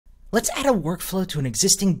Let's add a workflow to an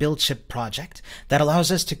existing BuildShip project that allows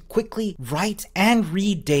us to quickly write and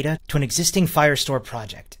read data to an existing Firestore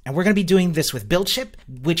project. And we're going to be doing this with BuildShip,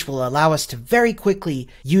 which will allow us to very quickly,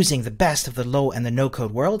 using the best of the low and the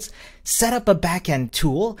no-code worlds, set up a backend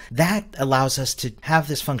tool that allows us to have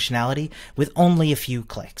this functionality with only a few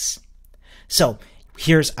clicks. So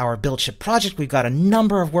here's our BuildShip project. We've got a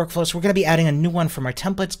number of workflows. We're going to be adding a new one from our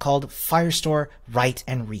templates called Firestore Write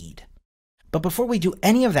and Read. But before we do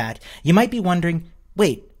any of that, you might be wondering,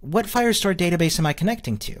 wait, what Firestore database am I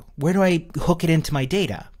connecting to? Where do I hook it into my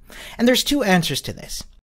data? And there's two answers to this.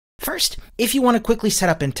 First, if you want to quickly set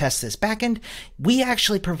up and test this backend, we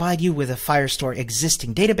actually provide you with a Firestore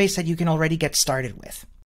existing database that you can already get started with.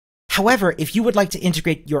 However, if you would like to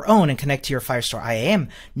integrate your own and connect to your Firestore IAM,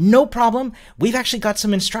 no problem. We've actually got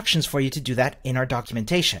some instructions for you to do that in our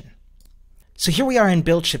documentation. So here we are in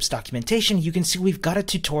BuildShip's documentation. You can see we've got a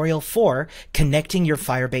tutorial for connecting your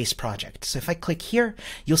Firebase project. So if I click here,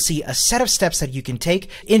 you'll see a set of steps that you can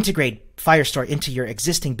take, integrate Firestore into your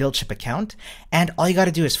existing BuildShip account. And all you got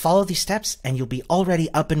to do is follow these steps and you'll be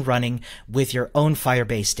already up and running with your own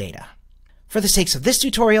Firebase data. For the sakes of this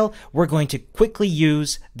tutorial, we're going to quickly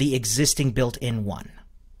use the existing built-in one.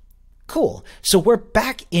 Cool. So we're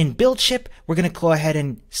back in BuildShip. We're going to go ahead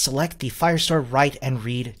and select the Firestore Write and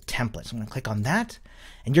Read template. So I'm going to click on that,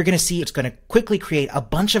 and you're going to see it's going to quickly create a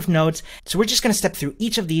bunch of nodes. So we're just going to step through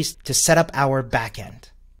each of these to set up our backend.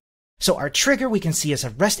 So our trigger we can see is a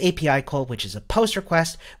REST API call, which is a post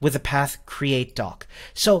request with the path create doc.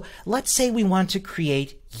 So let's say we want to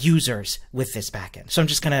create users with this backend. So I'm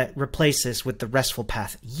just going to replace this with the RESTful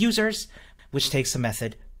path users, which takes the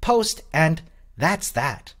method post, and that's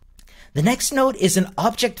that. The next node is an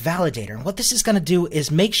object validator, and what this is going to do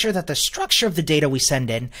is make sure that the structure of the data we send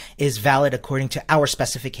in is valid according to our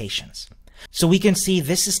specifications. So we can see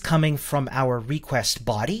this is coming from our request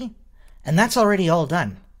body, and that's already all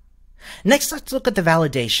done. Next, let's look at the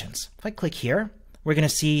validations. If I click here, we're going to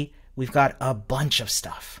see we've got a bunch of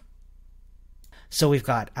stuff. So we've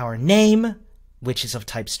got our name, which is of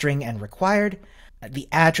type string and required, the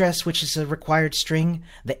address, which is a required string,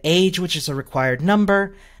 the age, which is a required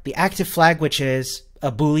number, the active flag, which is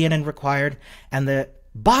a Boolean and required, and the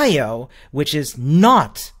bio, which is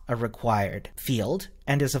not a required field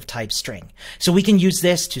and is of type string. So we can use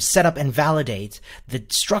this to set up and validate the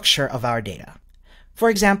structure of our data.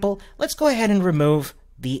 For example, let's go ahead and remove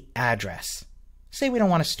the address. Say we don't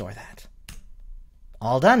want to store that.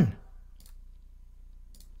 All done.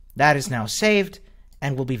 That is now saved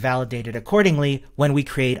and will be validated accordingly when we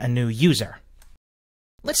create a new user.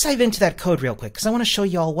 Let's dive into that code real quick because I want to show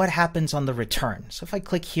you all what happens on the return. So if I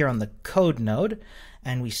click here on the code node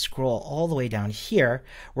and we scroll all the way down here,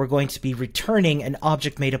 we're going to be returning an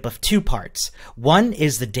object made up of two parts. One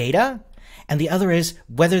is the data and the other is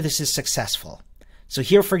whether this is successful. So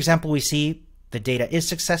here, for example, we see the data is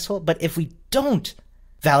successful, but if we don't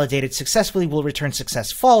validate it successfully, we'll return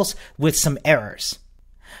success false with some errors.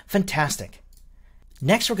 Fantastic.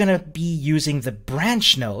 Next, we're going to be using the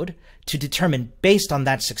branch node to determine based on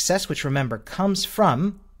that success, which remember comes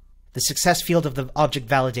from the success field of the object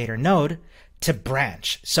validator node, to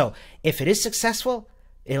branch. So if it is successful,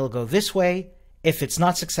 it'll go this way. If it's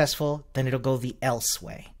not successful, then it'll go the else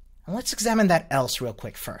way. And let's examine that else real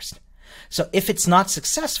quick first. So if it's not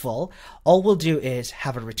successful, all we'll do is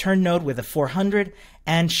have a return node with a 400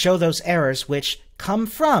 and show those errors which come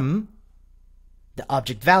from the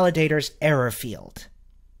object validator's error field.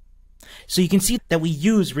 So you can see that we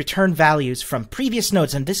use return values from previous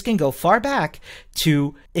nodes, and this can go far back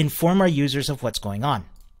to inform our users of what's going on.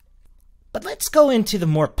 But let's go into the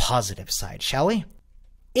more positive side, shall we?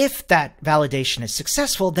 If that validation is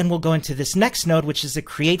successful, then we'll go into this next node, which is the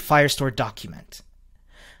create Firestore document.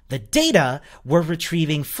 The data we're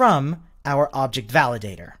retrieving from our object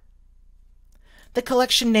validator. The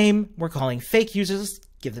collection name we're calling fake users. Let's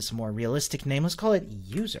give this a more realistic name. Let's call it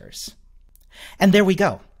users. And there we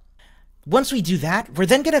go. Once we do that, we're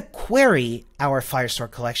then going to query our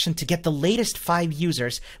Firestore collection to get the latest 5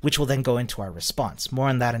 users, which will then go into our response. More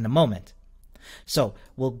on that in a moment. So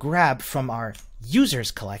we'll grab from our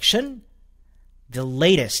users collection the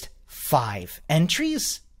latest 5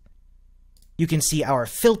 entries. You can see our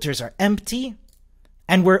filters are empty,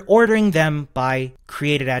 and we're ordering them by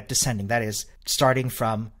created at descending. That is, starting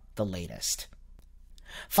from the latest.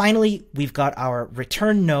 Finally, we've got our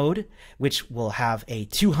return node, which will have a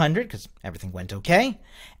 200 because everything went okay.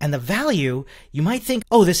 And the value, you might think,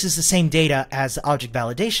 oh, this is the same data as the object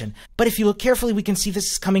validation. But if you look carefully, we can see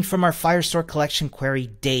this is coming from our Firestore collection query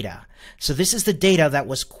data. So this is the data that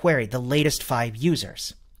was queried, the latest 5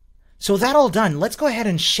 users. So with that all done, let's go ahead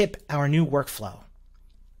and ship our new workflow.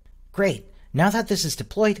 Great. Now that this is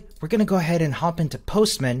deployed, we're going to go ahead and hop into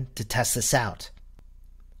Postman to test this out.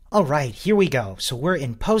 All right, here we go. So we're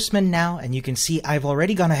in Postman now, and you can see I've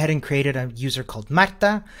already gone ahead and created a user called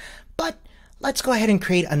Marta, but let's go ahead and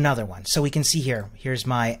create another one. So we can see here, here's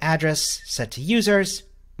my address set to users,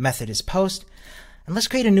 method is post, and let's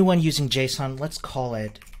create a new one using JSON. Let's call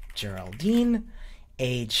it Geraldine,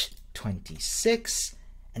 age 26,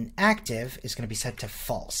 and active is going to be set to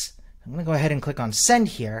false. I'm going to go ahead and click on send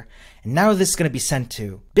here, and now this is going to be sent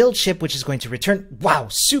to BuildShip, which is going to return, wow,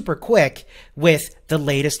 super quick, with the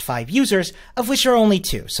latest 5 users, of which are only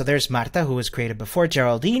 2. So there's Marta, who was created before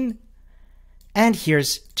Geraldine, and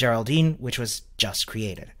here's Geraldine, which was just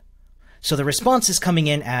created. So the response is coming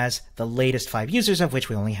in as the latest 5 users, of which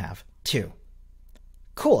we only have 2.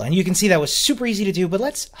 Cool, and you can see that was super easy to do, but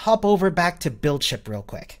let's hop over back to BuildShip real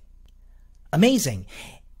quick. Amazing.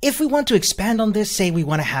 If we want to expand on this, say we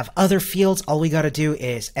want to have other fields, all we got to do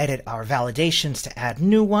is edit our validations to add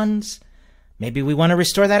new ones. Maybe we want to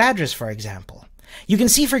restore that address, for example. You can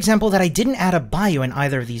see, for example, that I didn't add a bio in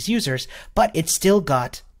either of these users, but it still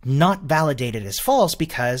got not validated as false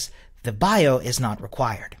because the bio is not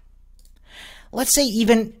required. Let's say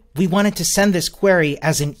even we wanted to send this query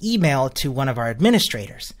as an email to one of our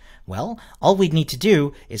administrators. Well, all we'd need to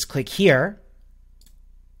do is click here,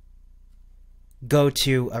 go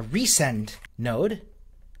to a resend node.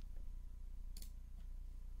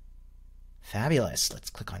 Fabulous. Let's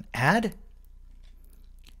click on add.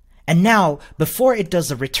 And now, before it does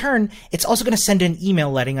the return, it's also going to send an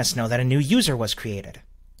email letting us know that a new user was created.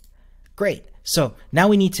 Great. So now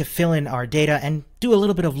we need to fill in our data and do a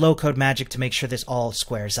little bit of low-code magic to make sure this all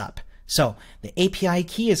squares up. So the API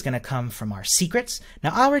key is going to come from our secrets.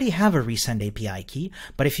 Now I already have a resend API key,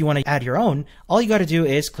 but if you want to add your own, all you got to do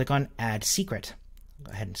is click on add secret.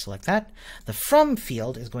 Go ahead and select that. The from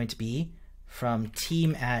field is going to be from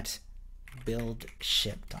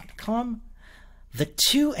team@buildship.com. The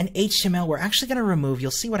to and HTML we're actually going to remove.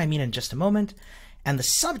 You'll see what I mean in just a moment. And the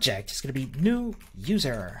subject is going to be new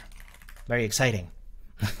user. Very exciting.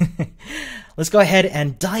 Let's go ahead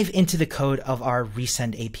and dive into the code of our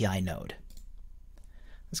resend API node.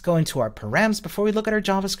 Let's go into our params before we look at our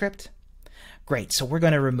JavaScript. Great, so we're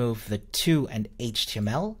going to remove the to and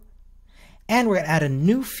HTML, and we're going to add a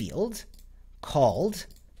new field called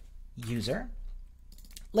user.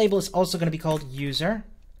 Label is also going to be called user,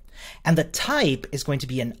 and the type is going to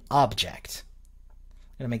be an object.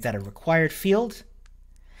 I'm going to make that a required field.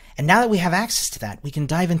 And now that we have access to that, we can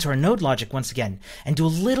dive into our node logic once again and do a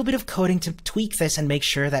little bit of coding to tweak this and make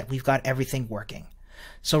sure that we've got everything working.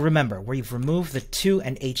 So remember, we've removed the to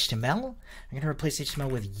and HTML. I'm going to replace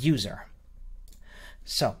HTML with user.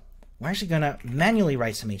 So we're actually going to manually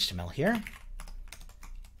write some HTML here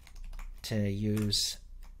to use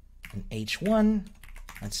an H1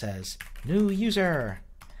 that says new user.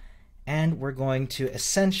 And we're going to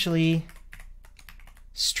essentially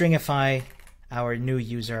stringify our new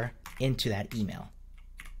user into that email.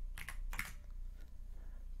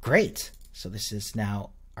 Great. So this is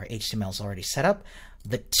now our HTML is already set up.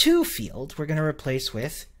 The to field we're going to replace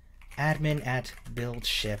with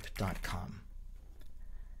admin@buildship.com.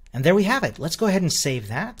 And there we have it. Let's go ahead and save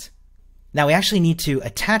that. Now we actually need to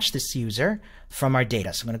attach this user from our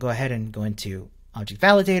data. So I'm going to go ahead and go into Object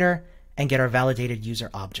Validator and get our validated user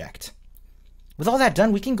object. With all that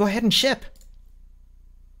done, we can go ahead and ship.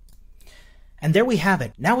 And there we have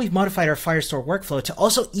it. Now we've modified our Firestore workflow to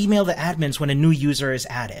also email the admins when a new user is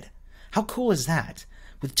added. How cool is that?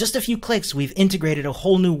 With just a few clicks, we've integrated a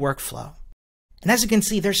whole new workflow. And as you can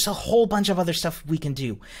see, there's a whole bunch of other stuff we can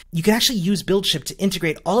do. You can actually use BuildShip to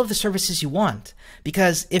integrate all of the services you want.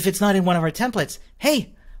 Because if it's not in one of our templates,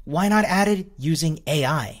 hey, why not add it using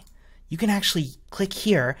AI? You can actually click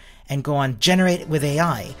here and go on Generate with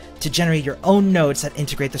AI to generate your own nodes that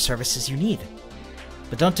integrate the services you need.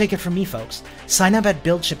 But don't take it from me, folks. Sign up at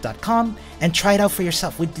buildship.com and try it out for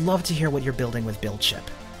yourself. We'd love to hear what you're building with BuildShip.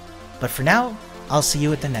 But for now, I'll see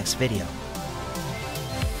you at the next video.